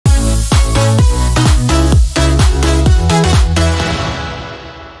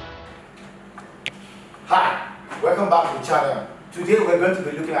Today we're going to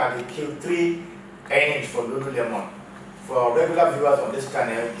be looking at the Q3 earnings for Lululemon. For regular viewers on this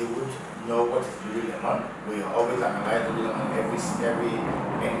channel, you would know what is Lululemon. We always analyze Lululemon every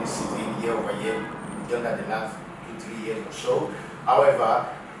earnings season, year over year. We've done that the last 2-3 years or so.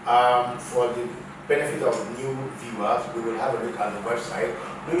 However, for the benefit of new viewers, we will have a look at the website.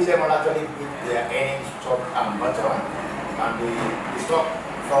 Lululemon actually beat their earnings top and bottom, and the stock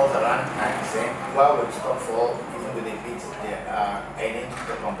falls around 9%, while the stock fall, even though they beat their earnings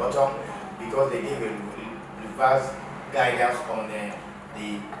top and bottom, because they gave a reverse guidance on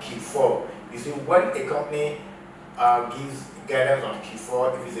the Q4. You see, when a company gives guidance on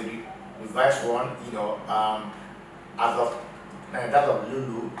Q4, if it's a revised one, as of that of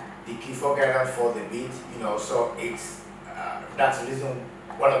Lulu, the Q4 guidance for the beat, so it's that's the reason,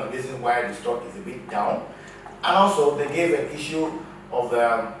 one of the reasons why the stock is a bit down. And also they gave an issue of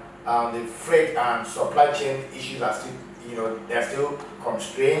the freight and supply chain issues are still, they're still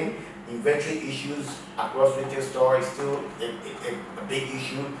constrained. Inventory issues across retail stores is still a big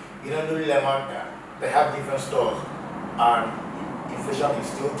issue. Lululemon, they have different stores, and inflation is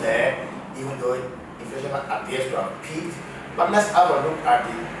still there, even though inflation appears to have peaked. But let's have a look at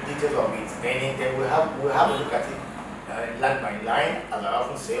the details of its earnings. Then we'll have a look at it line by line, as I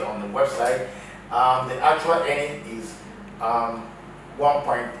often say on the website. The actual earning is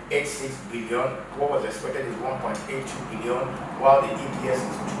 1.86 billion. What was expected is 1.82 billion, while the EPS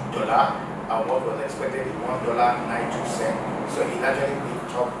is $2, and what was expected is $1.92. So it actually beat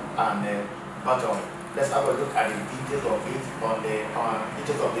top and bottom. Let's have a look at the details of it on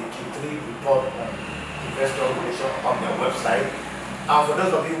details of the Q3 report on investor relations on their website. And for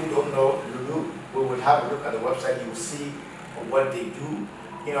those of you who don't know Lulu, we will have a look at the website. You will see what they do.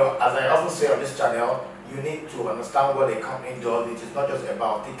 As I often say on this channel, you need to understand what a company does. It is not just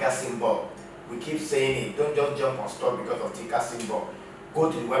about ticker symbol. We keep saying it. Don't just jump on stock because of ticker symbol. Go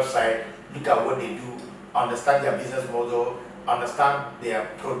to the website, look at what they do, understand their business model, understand their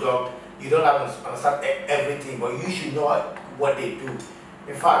product. You don't have to understand everything, but you should know what they do.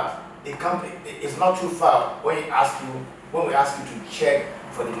 In fact, the company, it's not too far when we ask you to check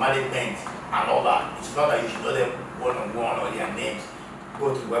for the management and all that. It's not that you should know them one-on-one or their names.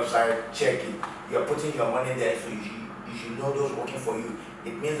 Go to the website, check it. You're putting your money there, so you should know those working for you.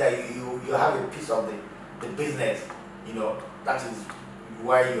 It means that you have a piece of the business. That is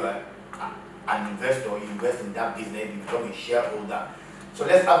why you are an investor. You invest in that business, you become a shareholder. So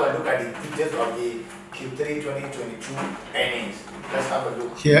let's have a look at the details of the Q3 2022 earnings. Let's have a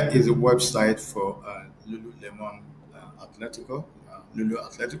look. Here is a website for Lululemon Atletico, Lulu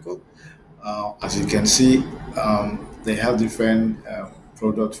Atletico. As you can see, they have different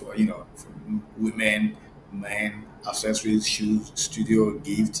products for women, men, accessories, shoes, studio,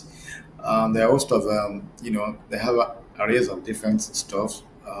 gift. There are also they have arrays of different stuff.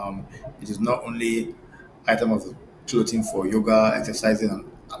 It is not only item of clothing for yoga, exercising,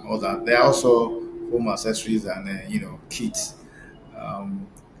 and all that. There are also home accessories and kits.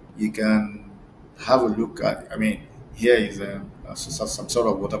 You can have a look at. Here is some sort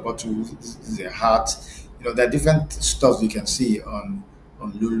of water bottle. This is a hat. There are different stuff you can see on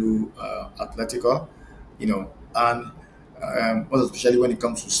Lulu Atletico. And most especially when it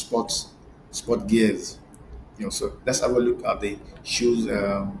comes to sport gears. So let's have a look at the shoes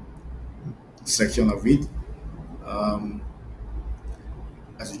section of it.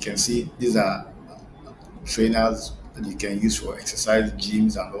 As you can see, these are trainers that you can use for exercise,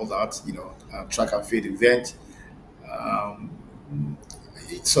 gyms, and all that. Track and field event.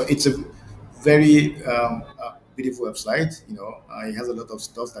 So it's a very beautiful website. It has a lot of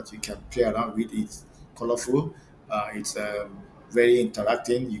stuff that you can play around with. It's colorful. It's very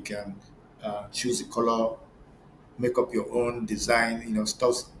interacting. You can choose the color, make up your own design.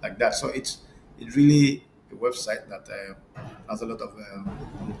 Stuff like that. So it's really a website that has a lot of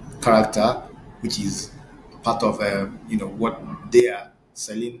character, which is part of what they are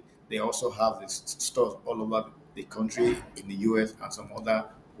selling. They also have these stores all over the country, in the US and some other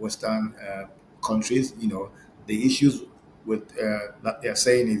Western countries. The issues with that they're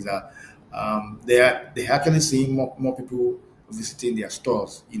saying is that they're actually seeing more people visiting their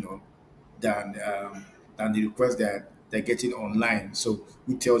stores, than the requests that they're getting online. So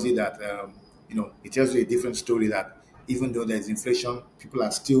it tells you that it tells you a different story, that even though there's inflation, people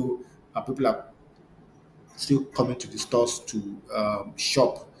are still coming to the stores to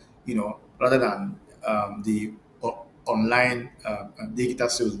shop, rather than the online digital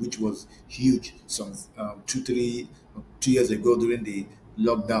sales, which was huge some 2 years ago during the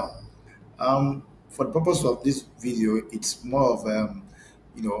lockdown. For the purpose of this video, it's more of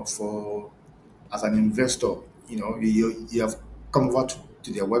for as an investor, you have come over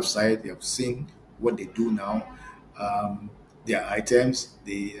to their website. They have seen what they do now, their items,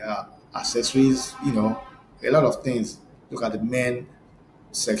 the accessories, a lot of things. Look at the men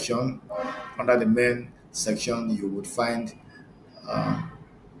section. Under the men section, you would find, um,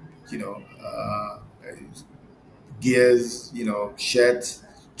 you know, gears, shirts,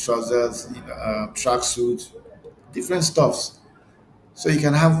 trousers, tracksuits, different stuffs. So you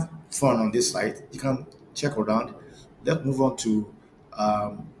can have fun on this site. You can check around. Let's move on to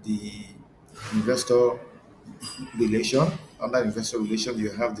the investor relation. Under investor relation,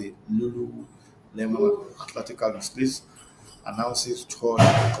 you have the Lululemon Athletical Displays announces third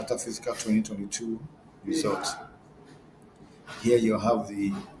quarter fiscal 2022 results. Here you have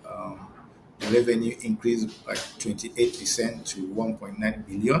the revenue increased by 28% to 1.9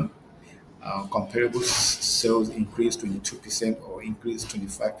 billion. Comparable sales increased 22% or increased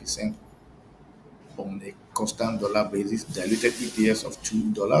 25% on a constant dollar basis. Diluted EPS of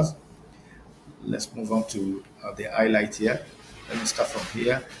 $2. Let's move on to the highlight here. Let me start from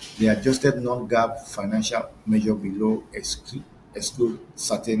here. The adjusted non-GAAP financial measure below exclude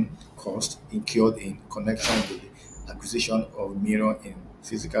certain costs incurred in connection with the acquisition of Mirror in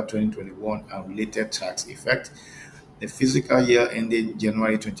fiscal 2021 and related tax effect. The fiscal year ending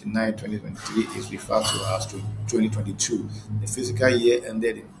January 29, 2023 is referred to as 2022. The fiscal year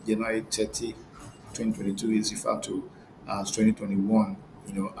ended January 30, 2022 is referred to as 2021,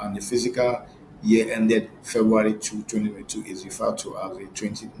 and the fiscal year ended February 2, 2022 is referred to as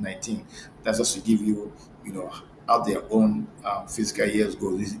 2019. That's just to give you, how their own fiscal years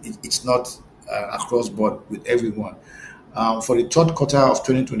go. It's not across board with everyone. For the third quarter of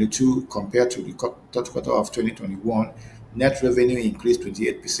 2022 compared to the third quarter of 2021, net revenue increased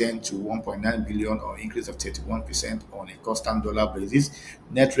 28% to 1.9 billion, or increase of 31% on a constant dollar basis.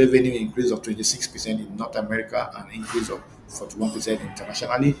 Net revenue increase of 26% in North America and increase of 41%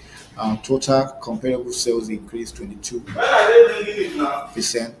 internationally. Total comparable sales increased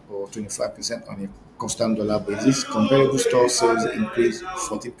 22% or 25% on a constant dollar basis. Comparable store sales increased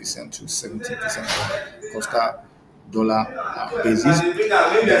 40% to 17% on a constant dollar basis.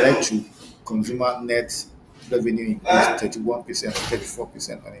 Direct to consumer net revenue increased 31% to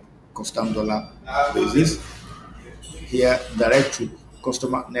 34% on a constant dollar basis. Here, direct to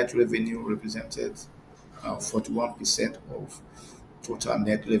customer net revenue represented 41% of total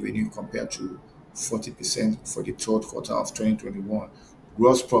net revenue compared to 40% for the third quarter of 2021.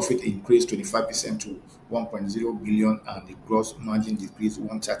 Gross profit increased 25% to 1.0 billion, and the gross margin decreased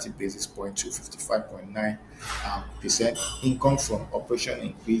 130 basis points to 55.9%. Income from operation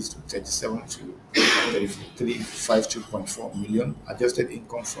increased 37 to 352.4 million. Adjusted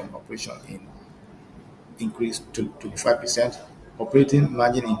income from operation increased to 25%. Operating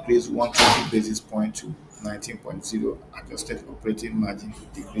margin increased 120 basis points to 19.0. Adjusted operating margin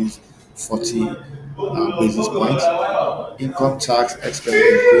decreased 40 basis points. Income tax expense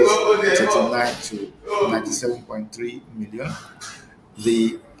increased 39 to 97.3 million.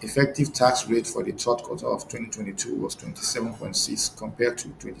 The effective tax rate for the third quarter of 2022 was 27.6 compared to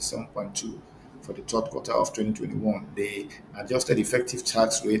 27.2 for the third quarter of 2021. The adjusted effective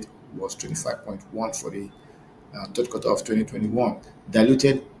tax rate was 25.1 for the third quarter of 2021.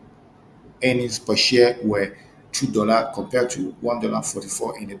 Diluted earnings per share were $2 compared to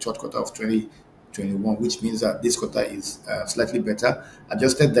 $1.44 in the third quarter of 2021, which means that this quarter is slightly better.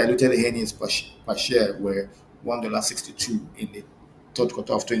 Adjusted diluted earnings per share were $1.62 in the third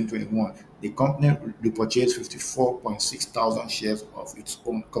quarter of 2021. The company repurchased 54.6 thousand shares of its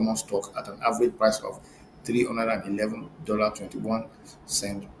own common stock at an average price of $311.21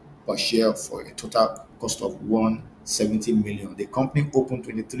 per share for a total cost of $170 million. The company opened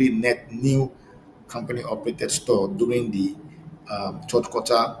 23 net new company-operated stores during the third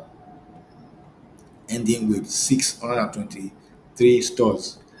quarter, ending with 623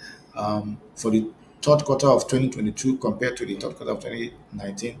 stores. For the third quarter of 2022 compared to the third quarter of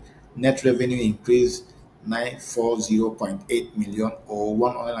 2019, net revenue increased 940.8 million or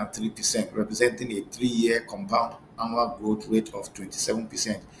 103%, representing a 3-year compound annual growth rate of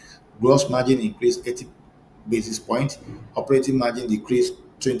 27%. Gross margin increased 80 basis points. Operating margin decreased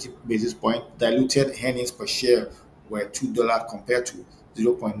 20 basis points. Diluted earnings per share were $2 compared to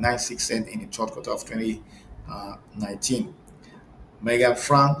 0.96 cents in the third quarter of 2019. Megan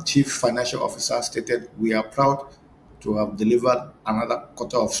Frank, Chief Financial Officer, stated, "We are proud to have delivered another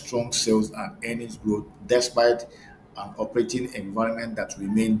quarter of strong sales and earnings growth despite an operating environment that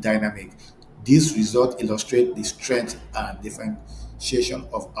remained dynamic. These results illustrate the strength and differentiation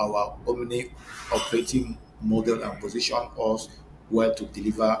of our omni operating model and position us well to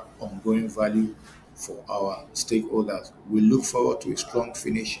deliver ongoing value for our stakeholders. We look forward to a strong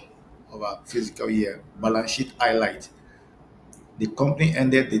finish of our fiscal year. Balance sheet highlight. The company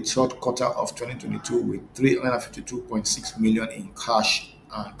ended the third quarter of 2022 with 352.6 million in cash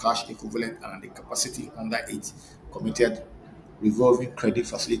and cash equivalent, and the capacity under its committed revolving credit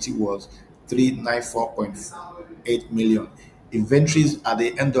facility was 394.8 million. Inventories at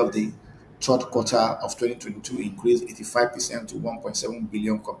the end of the third quarter of 2022 increased 85% to 1.7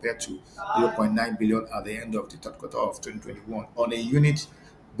 billion compared to 0.9 billion at the end of the third quarter of 2021. On a unit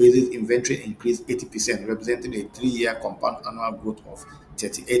basis, inventory increased 80%, representing a 3-year compound annual growth of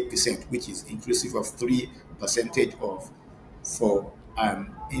 38%, which is inclusive of 3% of for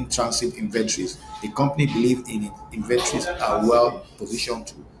in-transit inventories. The company believes in its inventories are well positioned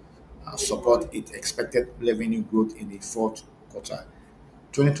to support its expected revenue growth in the fourth quarter.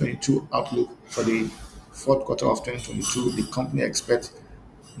 2022 outlook. For the fourth quarter of 2022, the company expects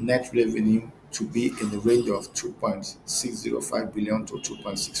net revenue to be in the range of 2.605 billion to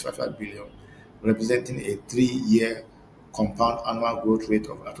 2.655 billion, representing a 3-year compound annual growth rate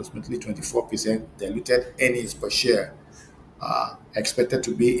of approximately 24%. Diluted earnings per share are expected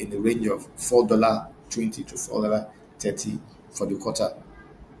to be in the range of $4.20 to $4.30 for the quarter.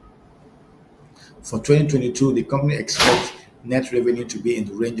 For 2022, the company expects net revenue to be in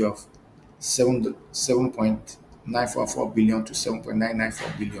the range of 7.944 billion to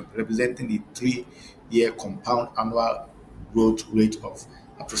 7.994 billion, representing a 3-year compound annual growth rate of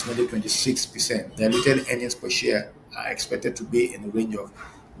approximately 26%. Diluted earnings per share are expected to be in the range of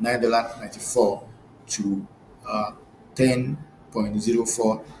 $9.94 to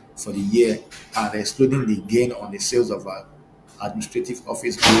 10.04 for the year, and excluding the gain on the sales of our administrative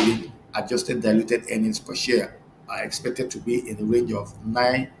office building. Adjusted diluted earnings per share are expected to be in the range of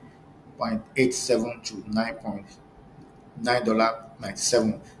 $9.87 to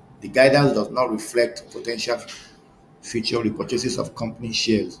 $9.97. The guidance does not reflect potential future repurchases of company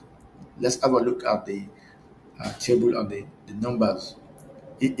shares. Let's have a look at the table on the numbers.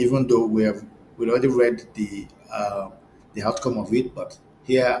 Even though we already read the outcome of it, but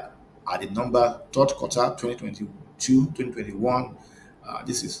here are the number. Third quarter 2022, 2021.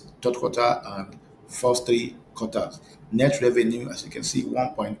 This is third quarter and first 3 quarters. Net revenue, as you can see,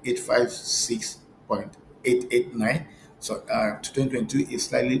 1.856.889. So 2022 is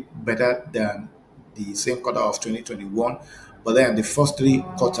slightly better than the same quarter of 2021, but then the first 3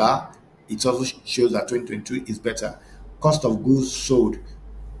 quarter, it also shows that 2022 is better. Cost of goods sold,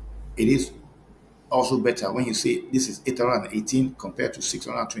 it is also better when you say this is 818 compared to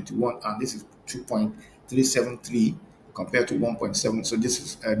 621, and this is 2.373 compared to 1.7. So this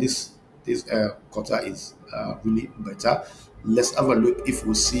is this quarter is really better. Let's have a look if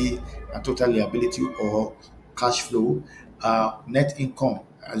we see a total liability or cash flow. Net income,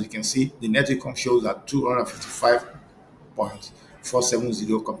 as you can see, the net income shows that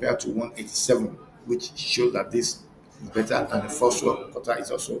 255.470 compared to 187, which shows that this is better, and the first quarter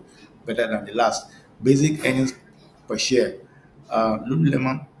is also better than the last. Basic earnings per share.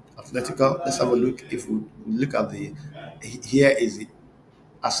 Lululemon Athletical. Let's have a look. If we look at here is the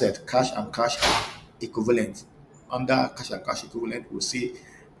asset, cash and cash equivalent. Under cash and cash equivalent, we'll see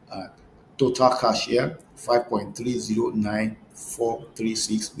total cash here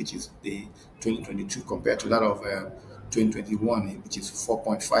 5.309436, which is the 2022 compared to that of 2021, which is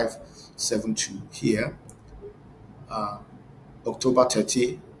 4.572 here. October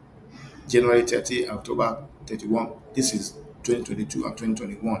 30, January 30, and October 31. This is 2022 and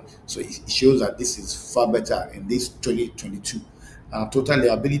 2021. So it shows that this is far better in this 2022. Total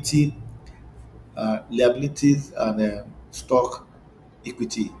liability, liabilities and stock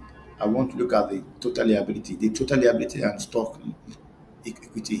equity. I want to look at the total liability. The total liability and stock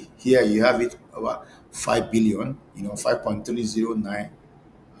equity. Here you have it over 5 billion, 5.309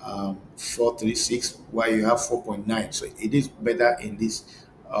 436, while you have 4.9. So it is better in this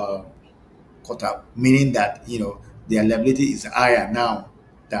quarter, meaning that their liability is higher now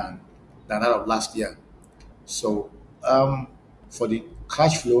than that of last year. So for the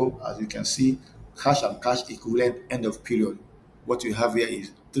cash flow, as you can see, cash and cash equivalent end of period, what you have here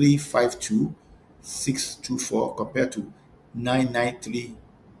is 352,624 compared to 993.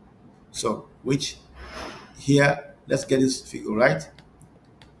 So which here, let's get this figure right.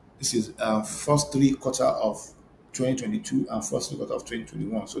 This is first 3 quarter of 2022 and first 3 quarter of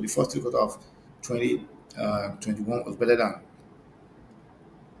 2021. So the first 3 quarter of 2021 was better than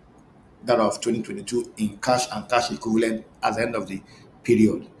that of 2022 in cash and cash equivalent at the end of the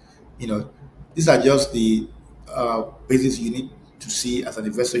period. These are just the basics you need to see as an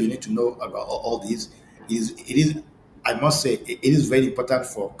investor. You need to know about all these. I must say, it is very important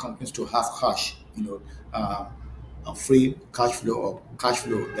for companies to have cash you know, uh, a free cash flow or cash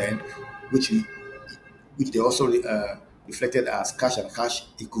flow then, which is which they also reflected as cash and cash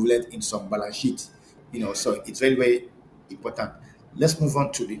equivalent in some balance sheet. So it's very, very important. Let's move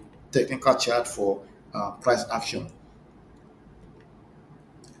on to the technical chart for price action.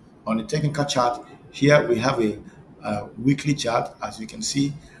 On the technical chart, here we have a weekly chart. As you can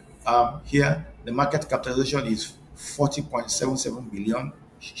see, here the market capitalization is 40.77 billion.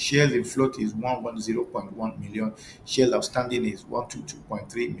 Shares in float is 110.1 million. Shares outstanding is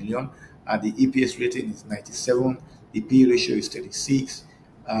 122.3 million. And the EPS rating is 97. The P ratio is 36.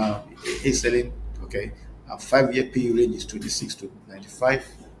 It's selling, okay. 5-year P range is 26 to 95.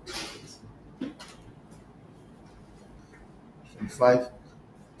 25.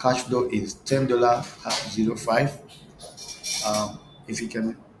 Cash flow is $10.05. If you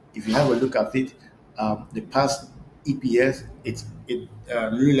can, if you have a look at it, the past EPS,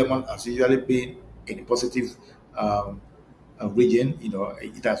 Lululemon has usually been in a positive region.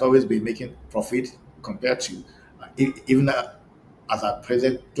 It has always been making profit compared to even as at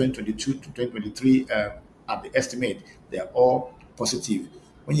present 2022 to 2023 at the estimate, they are all positive.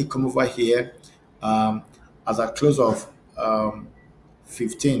 When you come over here, as at close of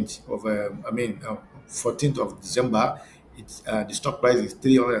 15th of 14th of December, it's the stock price is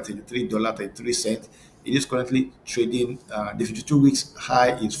 $333.33. It is currently trading. The 52 weeks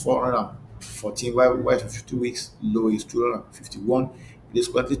high is 414, while 52 weeks low is 251. It is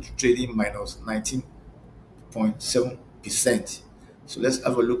currently trading minus 19.7%. So let's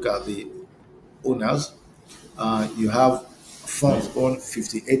have a look at the owners. You have funds own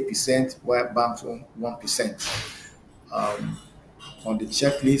 58%, while banks own 1%. On the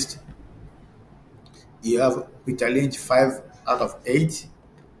checklist, you have Peter Lynch 5 out of 8.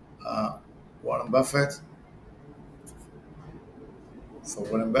 Warren Buffett. For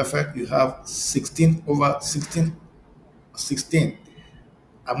Warren Buffett, you have 16 over 16. 16.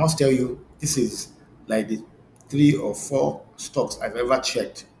 I must tell you, this is like the 3 or 4 stocks I've ever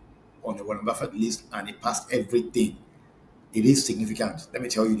checked on the Warren Buffett list, and it passed everything. It is significant. Let me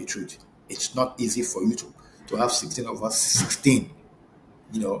tell you the truth. It's not easy for you to have 16 over 16.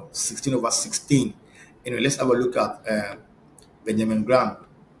 16 over 16. Anyway, let's have a look at Benjamin Graham.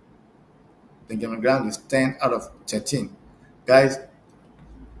 Benjamin Graham is 10 out of 13. Guys,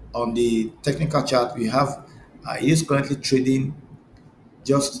 on the technical chart, we have it is currently trading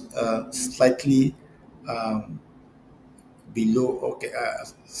just slightly below,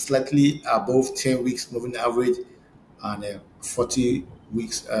 slightly above 10 weeks moving average and 40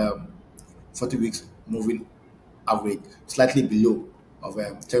 weeks 40 weeks moving average, slightly below of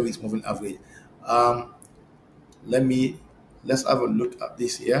 10 weeks moving average. Let's have a look at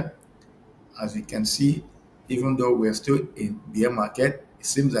this here. As you can see, even though we're still in bear market, it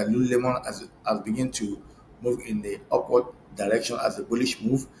seems that Lululemon has begun to move in the upward direction as a bullish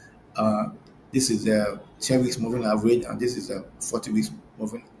move. This is a 10 weeks moving average, and this is a 40 weeks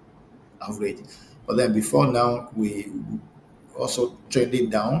moving average. But then before now, we also trending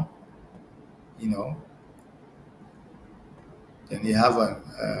down. Then you have a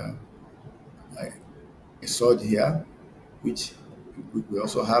surge here, which we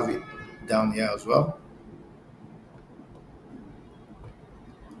also have it down here as well.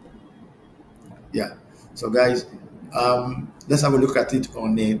 Yeah. So guys, let's have a look at it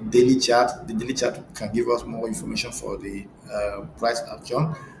on a daily chart. The daily chart can give us more information for the price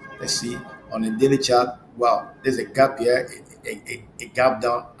action. Let's see on a daily chart. Wow, there's a gap here, a gap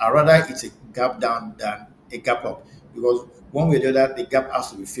down. Or rather, it's a gap down than a gap up, because one way or the other, the gap has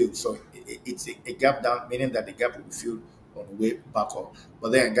to be filled. So it's a gap down, meaning that the gap will be filled on the way back up.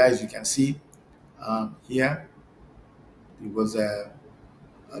 But then, guys, you can see here it was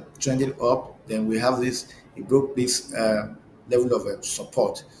trending up. Then we have this. It broke this level of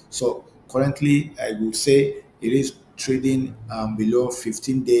support. So currently, I would say it is trading below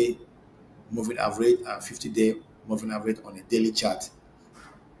 15-day moving average and 50-day moving average on a daily chart.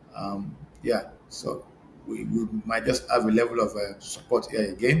 Yeah, so we might just have a level of support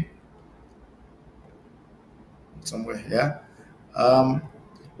here again, somewhere here.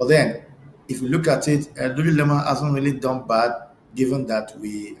 But then, if you look at it, Lululemon hasn't really done bad, given that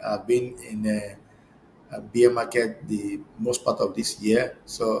we have been in a bear market the most part of this year.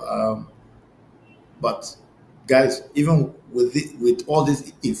 So, but guys, even with all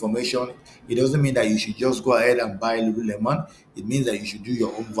this information, it doesn't mean that you should just go ahead and buy Lululemon. It means that you should do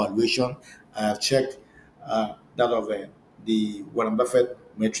your own valuation. I have checked that of the Warren Buffett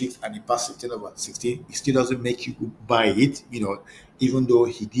metrics, and it passed 16 over 16. It still doesn't make you buy it, even though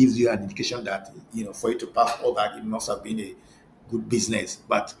he gives you an indication that, for you to pass all that, it must have been a good business.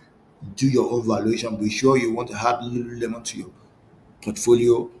 But do your own valuation. Be sure you want to add Lululemon to your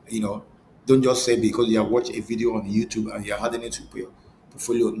portfolio. Don't just say because you have watched a video on YouTube and you're adding it to your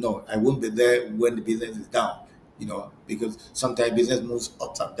portfolio. No, I won't be there when the business is down. Because sometimes business moves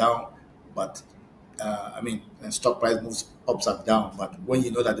ups and down, but stock price moves ups and down. But when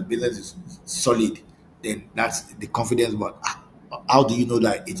you know that the business is solid, then that's the confidence. But how do you know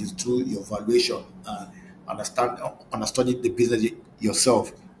that it is through your valuation? Understanding the business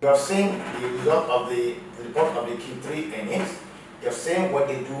yourself. You're seeing the result of the report of the Q3 earnings. You're seeing what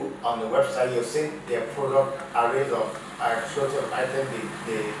they do on the website. You're seeing their product arrays of exclusive items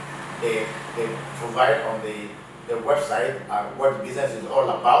they provide on the website and what the business is all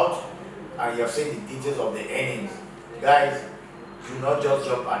about. And you're seeing the details of the earnings. Guys, do not just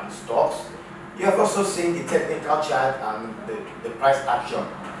jump at the stocks. You have also seen the technical chart and the price action.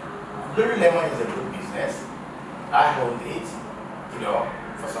 Lululemon is a good business. I own it,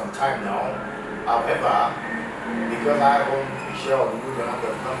 for some time now. However, because I own a share of Lululemon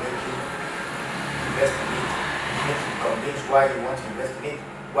does not make you invest in it. You need to be convinced why you want to invest in it,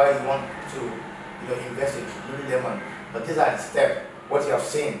 why you want to invest in Lululemon. But these are the steps, what you have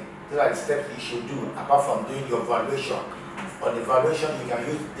seen, these are the steps you should do apart from doing your valuation. On the valuation, you can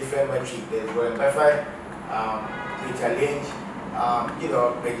use different metrics. There's Warren Buffett, Peter Lynch,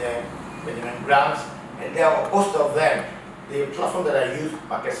 Benjamin Grant, and there are a host of them. The platform that I use,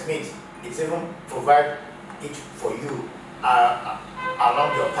 Market Smith, it's even provide it for you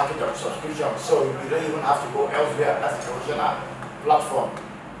along your package of subscription, so you don't even have to go elsewhere. That's a professional platform.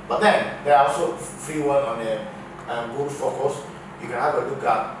 But then there are also free one on the Google Focus. You can have a look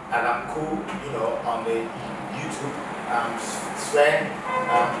at, and I'm cool, on the YouTube. Sven,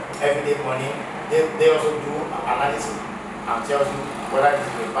 Everyday Money. They also do analysis and tells you whether it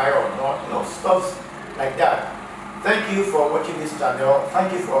is a buy or not. Stuff like that. Thank you for watching this channel.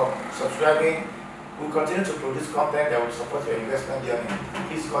 Thank you for subscribing. We'll continue to produce content that will support your investment journey.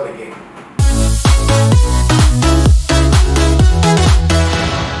 Please call again.